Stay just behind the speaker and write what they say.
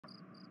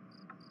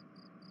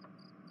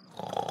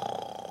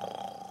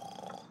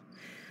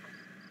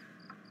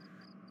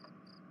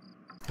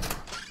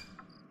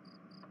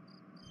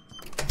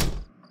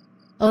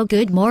Oh,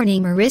 good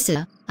morning,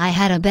 Marissa. I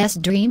had a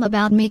best dream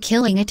about me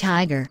killing a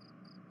tiger.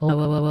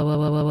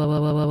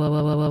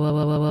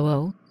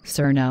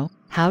 Cirno,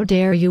 how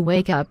dare you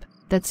wake up?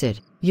 That's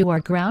it. You are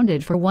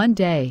grounded for 1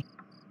 day.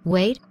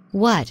 Wait,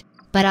 what?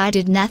 But I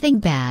did nothing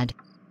bad.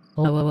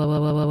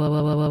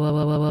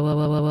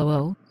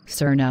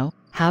 Cirno,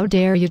 how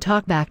dare you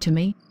talk back to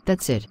me?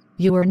 That's it.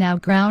 You are now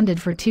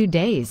grounded for 2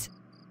 days.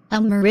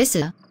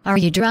 Marissa, are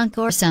you drunk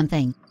or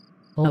something?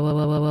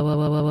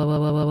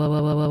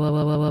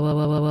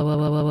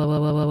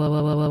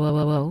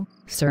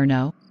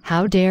 Cirno,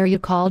 how dare you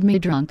called me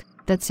drunk?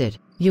 That's it.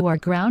 You are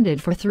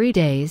grounded for 3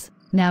 days.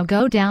 Now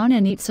go down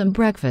and eat some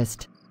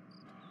breakfast.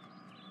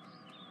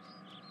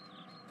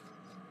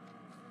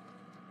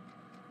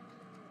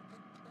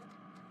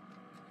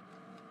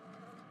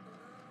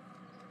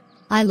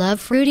 I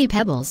love Fruity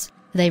Pebbles.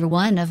 They're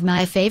one of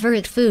my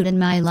favorite food in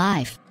my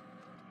life.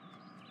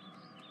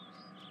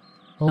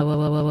 Oh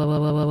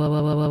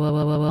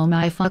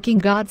my fucking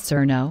god,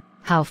 Cirno.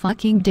 How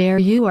fucking dare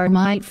you are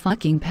my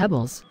fucking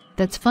pebbles.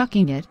 That's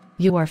fucking it.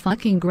 You are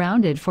fucking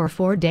grounded for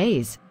 4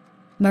 days.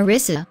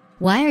 Marissa,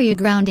 why are you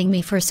grounding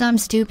me for some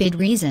stupid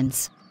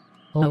reasons?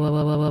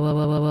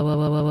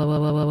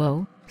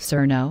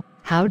 Cirno,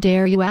 how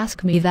dare you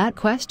ask me that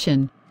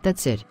question?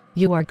 That's it.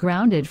 You are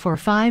grounded for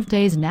 5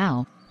 days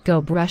now. Go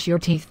brush your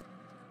teeth.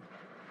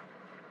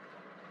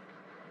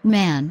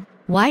 Man,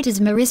 why does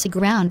Marissa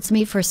grounds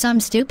me for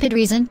some stupid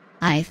reason?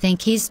 I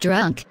think he's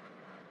drunk.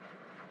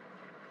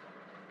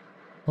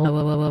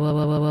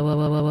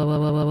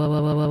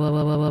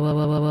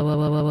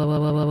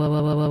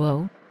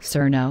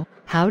 Cirno,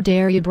 how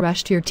dare you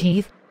brushed your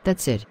teeth?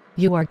 That's it.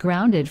 You are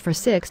grounded for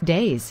 6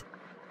 days.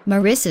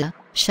 Marissa,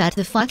 shut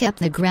the fuck up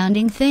the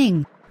grounding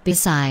thing.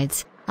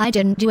 Besides, I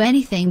didn't do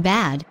anything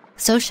bad,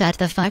 so shut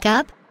the fuck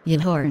up, you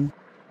horn.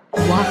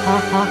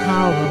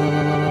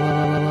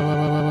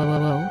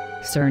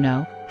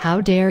 Cirno, how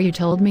dare you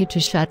told me to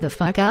shut the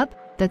fuck up?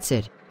 That's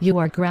it. You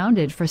are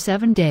grounded for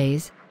 7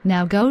 days.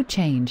 Now go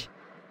change.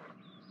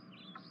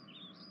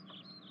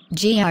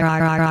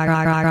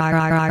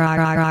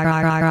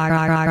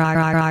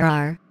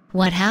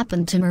 What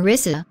happened to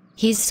Marissa?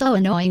 He's so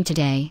annoying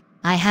today.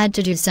 I had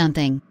to do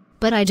something,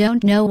 but I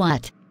don't know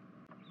what.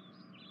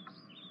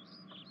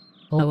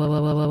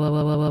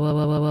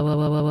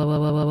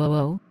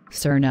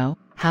 Cirno,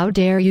 how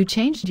dare you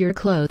changed your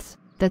clothes?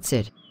 That's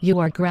it. You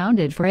are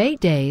grounded for 8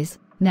 days.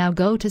 Now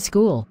go to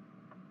school.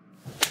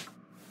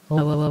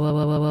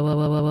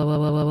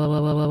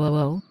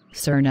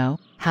 Cirno,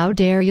 how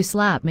dare you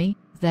slap me?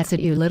 That's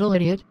it, you little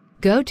idiot.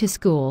 Go to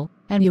school,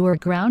 and you are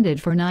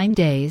grounded for 9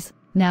 days.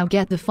 Now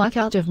get the fuck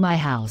out of my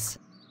house.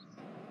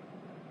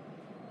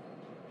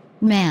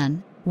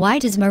 Man, why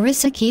does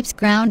Marissa keeps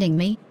grounding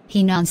me?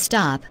 He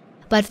non-stop,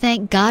 but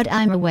thank God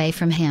I'm away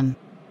from him.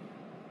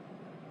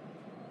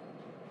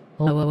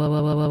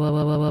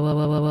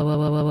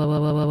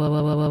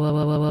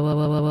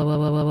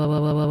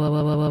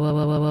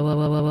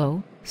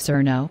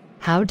 Cirno,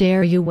 how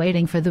dare you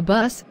waiting for the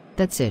bus?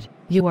 That's it.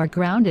 You are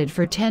grounded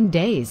for 10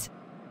 days.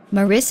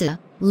 Marissa,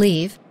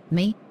 leave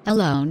me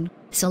alone,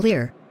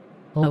 Salir.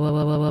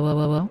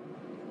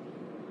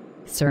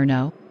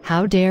 Cirno,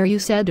 how dare you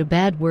said a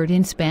bad word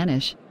in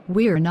Spanish?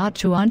 We're not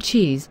chewing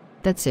cheese.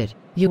 That's it.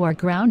 You are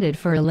grounded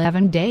for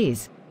 11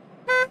 days.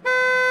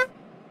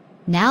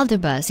 Now the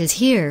bus is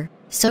here,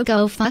 so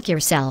go fuck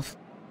yourself.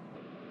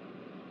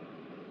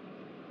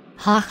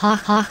 Ha ha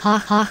ha ha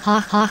ha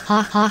ha ha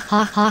ha ha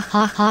ha ha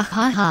ha ha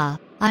ha ha.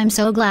 I'm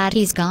so glad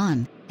he's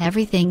gone.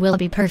 Everything will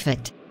be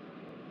perfect.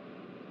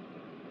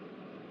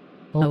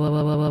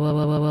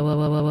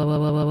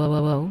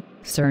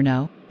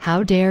 Cirno,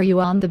 how dare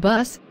you on the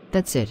bus?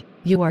 That's it.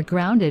 You are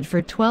grounded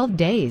for 12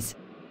 days.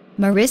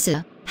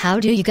 Marissa, how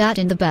do you got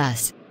in the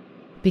bus?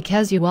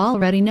 Because you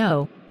already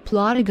know.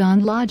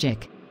 Plotagon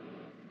logic.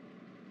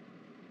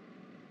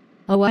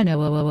 Oh, I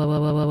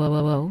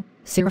know.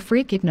 Sir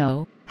freaking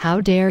no.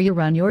 How dare you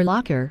run your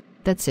locker?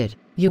 That's it.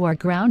 You are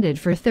grounded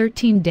for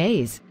 13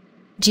 days.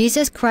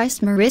 Jesus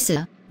Christ,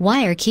 Marissa,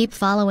 why are keep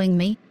following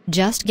me?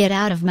 Just get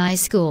out of my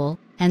school,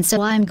 and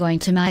so I'm going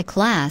to my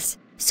class,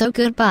 so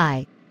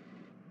goodbye.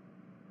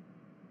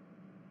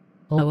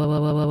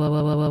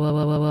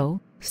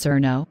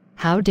 Cirno,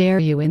 how dare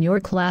you in your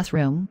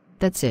classroom?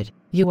 That's it.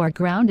 You are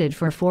grounded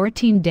for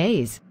 14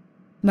 days.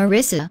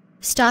 Marissa,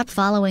 stop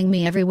following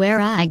me everywhere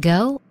I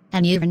go,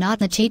 and you're not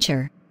the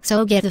teacher,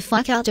 so get the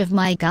fuck out of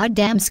my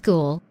goddamn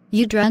school,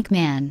 you drunk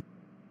man.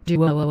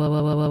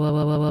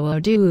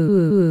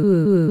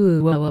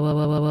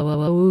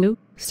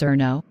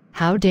 Cirno,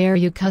 how dare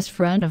you cuss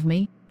front of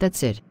me?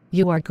 That's it.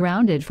 You are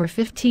grounded for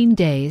 15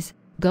 days.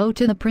 Go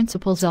to the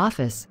principal's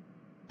office.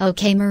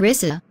 Okay,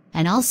 Marissa,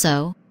 and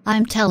also,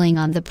 I'm telling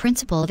on the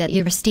principal that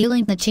you're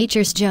stealing the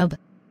teacher's job.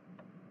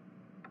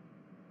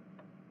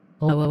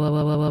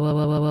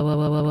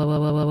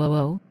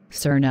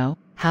 Cirno,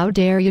 how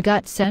dare you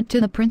got sent to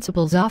the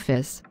principal's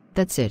office?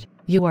 That's it.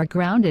 You are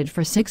grounded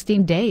for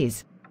 16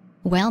 days.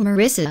 Well,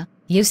 Marissa,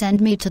 you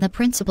send me to the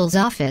principal's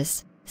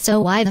office,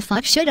 so why the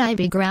fuck should I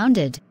be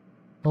grounded?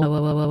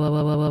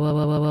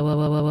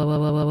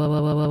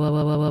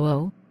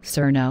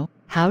 Cirno,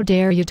 how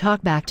dare you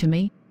talk back to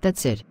me?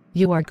 That's it.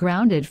 You are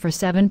grounded for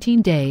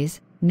 17 days.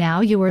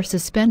 Now you are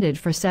suspended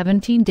for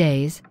 17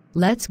 days.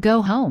 Let's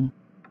go home.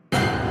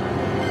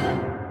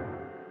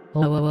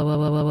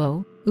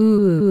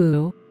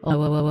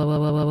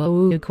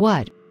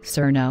 What,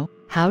 Cirno?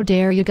 How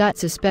dare you got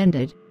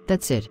suspended?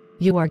 That's it.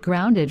 You are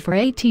grounded for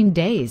 18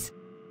 days.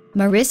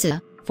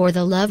 Marissa, for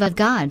the love of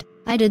God,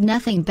 I did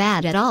nothing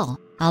bad at all.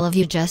 All of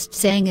you just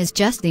saying is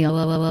just the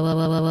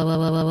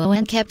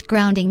and kept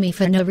grounding me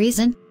for no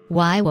reason.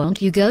 Why won't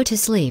you go to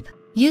sleep,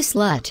 you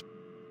slut?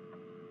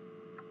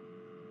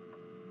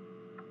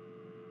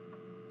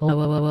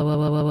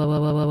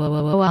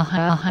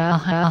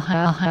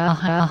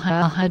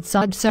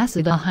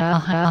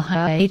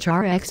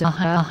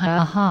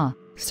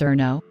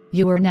 Cirno,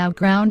 you are now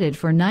grounded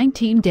for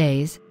 19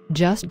 days.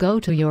 Just go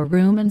to your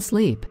room and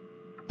sleep.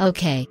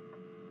 Okay.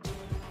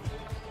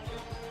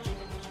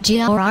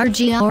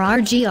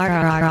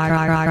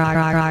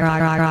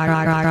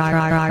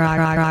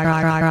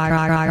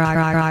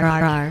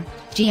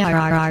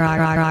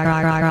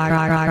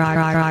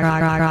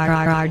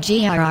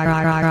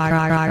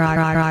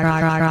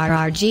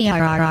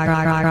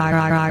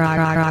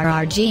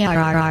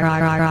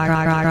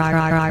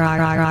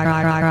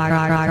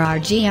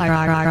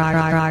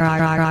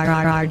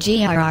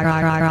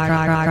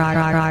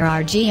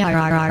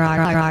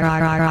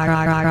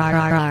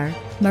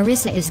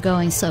 Marissa is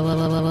going so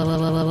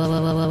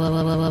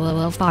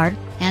far,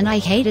 and I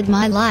hated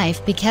my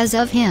life because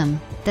of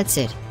him. That's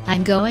it.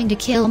 I'm going to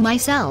kill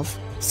myself.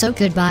 So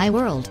goodbye,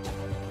 world.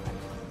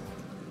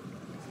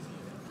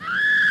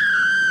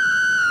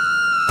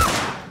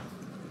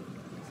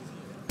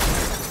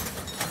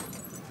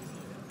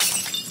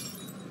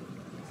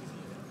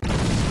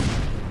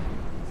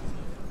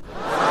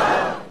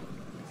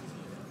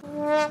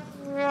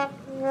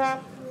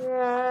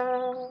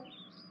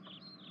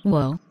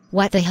 Whoa,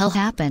 what the hell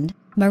happened?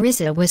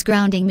 Marissa was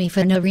grounding me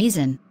for no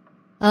reason.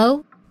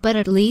 Oh, but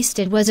at least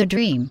it was a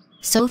dream,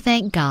 so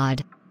thank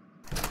God.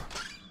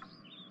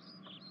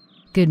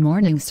 Good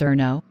morning,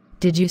 Cirno.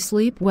 Did you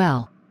sleep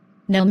well?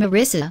 No,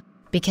 Marissa,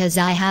 because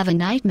I have a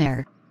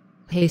nightmare.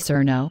 Hey,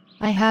 Cirno,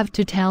 I have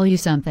to tell you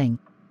something.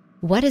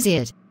 What is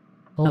it?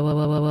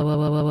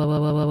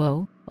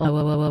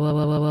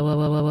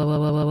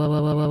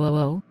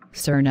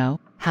 Cirno,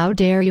 how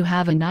dare you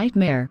have a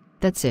nightmare?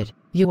 That's it.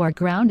 You are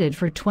grounded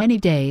for 20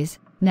 days.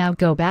 Now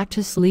go back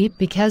to sleep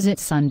because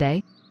it's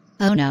Sunday.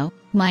 Oh no,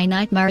 my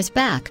nightmare is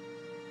back.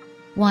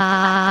 Wow.